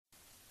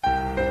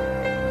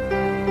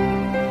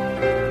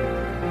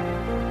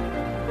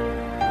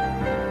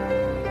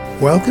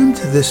Welcome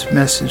to this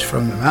message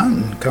from the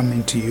mountain,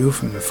 coming to you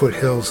from the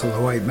foothills of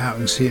the White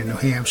Mountains here in New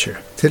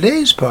Hampshire.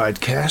 Today's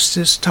podcast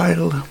is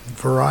titled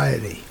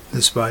Variety,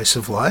 the Spice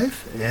of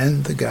Life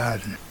and the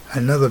Garden.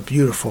 Another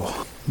beautiful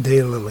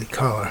daylily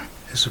color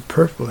is a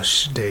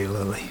purplish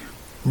daylily,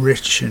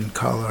 rich in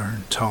color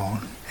and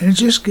tone. And it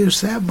just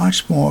gives that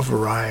much more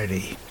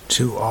variety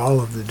to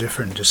all of the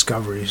different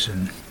discoveries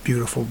and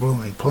beautiful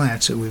blooming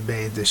plants that we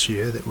made this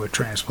year that were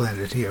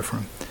transplanted here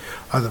from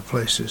other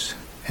places.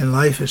 And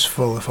life is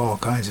full of all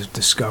kinds of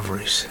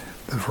discoveries.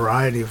 The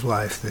variety of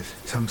life that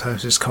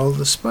sometimes is called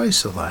the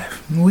spice of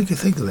life. And we can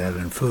think of that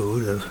in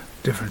food, of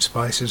different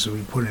spices that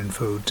we put in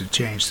food to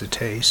change the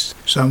taste.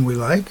 Some we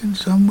like and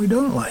some we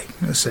don't like.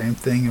 The same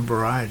thing in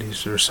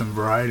varieties. There are some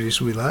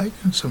varieties we like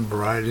and some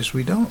varieties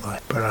we don't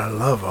like. But I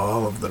love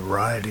all of the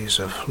varieties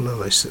of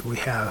lilies that we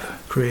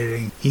have,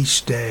 creating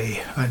each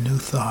day a new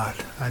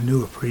thought, a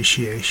new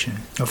appreciation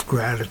of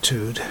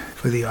gratitude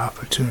for the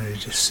opportunity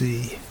to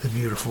see the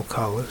beautiful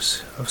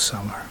colors of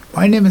summer.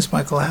 My name is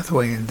Michael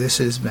Hathaway, and this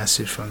is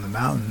Message from the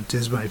Mountain. It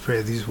is my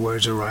prayer these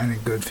words are right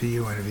and good for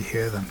you whenever you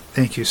hear them.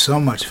 Thank you so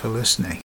much for listening.